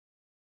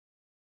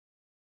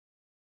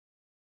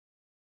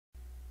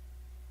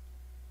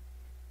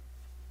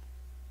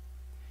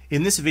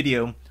In this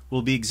video,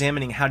 we'll be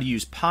examining how to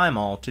use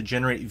PyMol to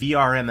generate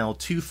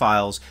VRML2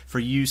 files for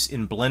use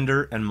in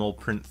Blender and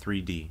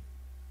MolPrint3D.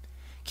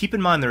 Keep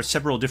in mind there are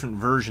several different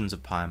versions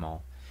of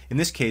PyMol. In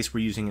this case,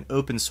 we're using an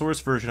open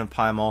source version of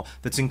PyMol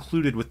that's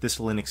included with this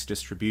Linux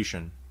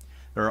distribution.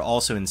 There are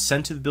also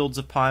incentive builds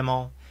of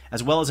PyMol,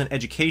 as well as an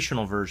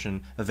educational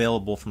version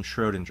available from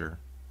Schrodinger.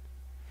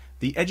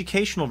 The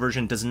educational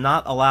version does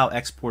not allow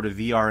export of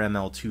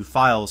VRML2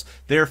 files,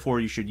 therefore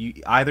you should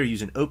either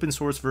use an open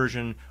source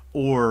version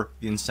or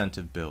the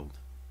incentive build.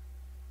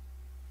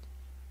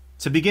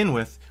 To begin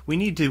with, we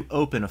need to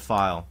open a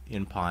file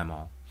in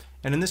PyMol.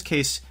 And in this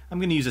case, I'm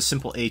going to use a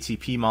simple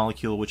ATP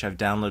molecule which I've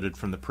downloaded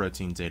from the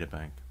protein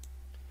databank.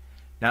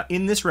 Now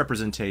in this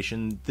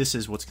representation, this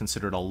is what's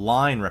considered a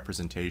line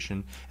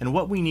representation, and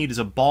what we need is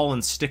a ball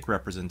and stick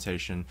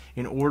representation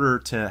in order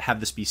to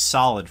have this be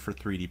solid for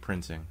 3D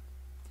printing.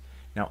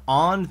 Now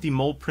on the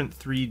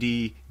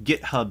MolPrint3D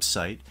GitHub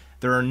site,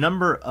 there are a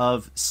number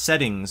of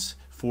settings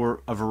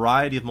for a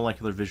variety of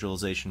molecular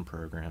visualization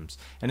programs.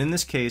 And in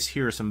this case,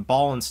 here are some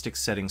ball and stick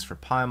settings for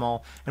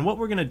PyMol. And what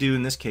we're going to do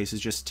in this case is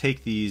just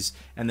take these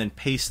and then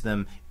paste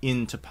them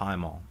into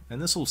PyMol.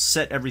 And this will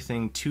set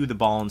everything to the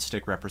ball and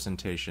stick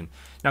representation.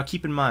 Now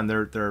keep in mind,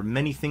 there are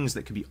many things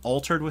that could be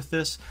altered with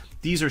this.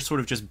 These are sort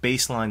of just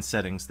baseline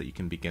settings that you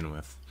can begin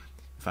with.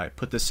 If I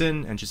put this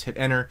in and just hit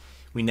enter,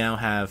 we now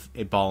have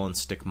a ball and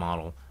stick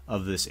model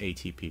of this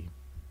ATP.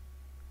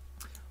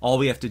 All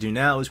we have to do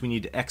now is we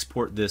need to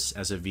export this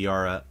as a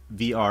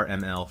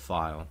VRML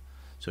file.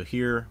 So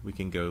here we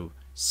can go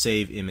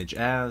save image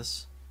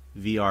as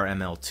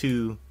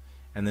VRML2,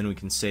 and then we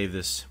can save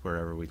this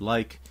wherever we'd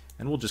like,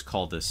 and we'll just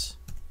call this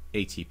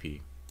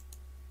ATP.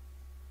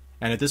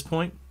 And at this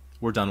point,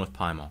 we're done with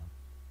PyMol.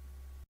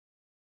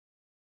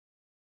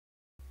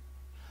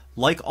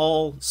 Like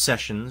all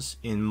sessions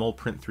in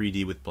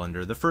MolPrint3D with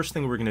Blender, the first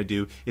thing we're going to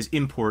do is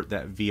import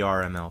that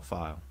VRML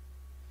file.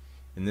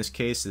 In this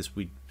case,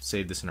 we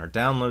save this in our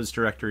downloads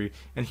directory,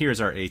 and here's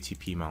our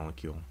ATP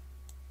molecule.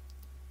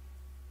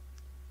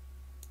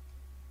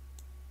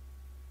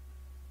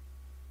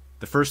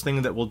 The first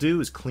thing that we'll do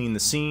is clean the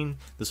scene.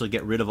 This will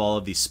get rid of all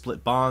of these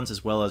split bonds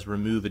as well as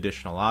remove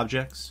additional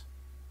objects.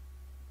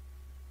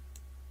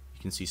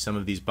 You can see some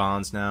of these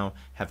bonds now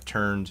have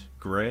turned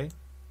gray.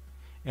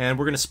 And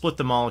we're going to split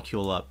the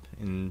molecule up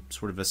in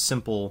sort of a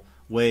simple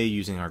way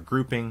using our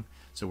grouping.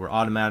 So we'll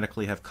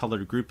automatically have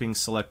colored groupings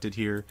selected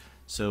here.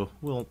 So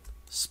we'll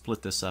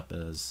split this up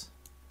as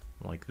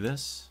like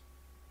this,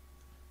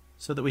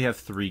 so that we have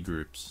 3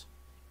 groups,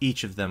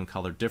 each of them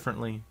colored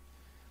differently.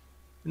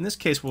 In this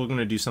case, we're going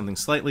to do something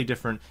slightly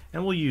different,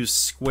 and we'll use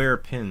square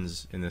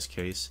pins in this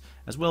case,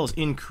 as well as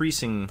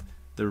increasing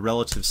the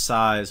relative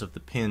size of the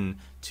pin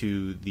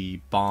to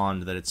the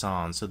bond that it's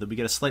on, so that we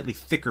get a slightly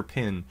thicker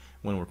pin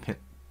when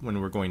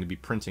we're going to be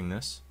printing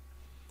this.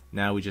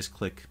 Now we just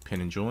click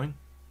Pin and Join,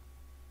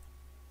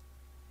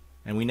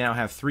 and we now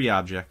have 3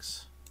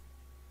 objects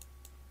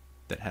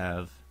that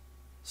have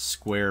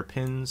square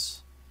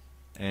pins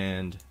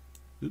and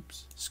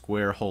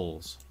square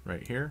holes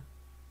right here.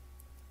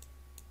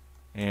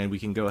 And we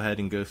can go ahead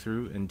and go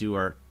through and do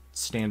our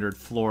standard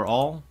floor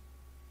all.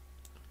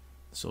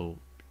 So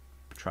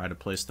try to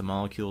place the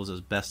molecules as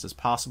best as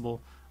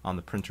possible on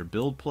the printer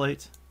build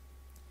plate,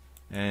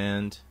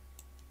 and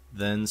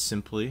then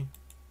simply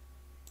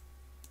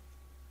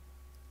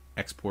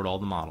export all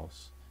the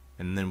models,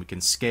 and then we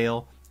can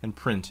scale and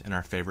print in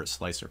our favorite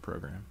slicer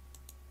program.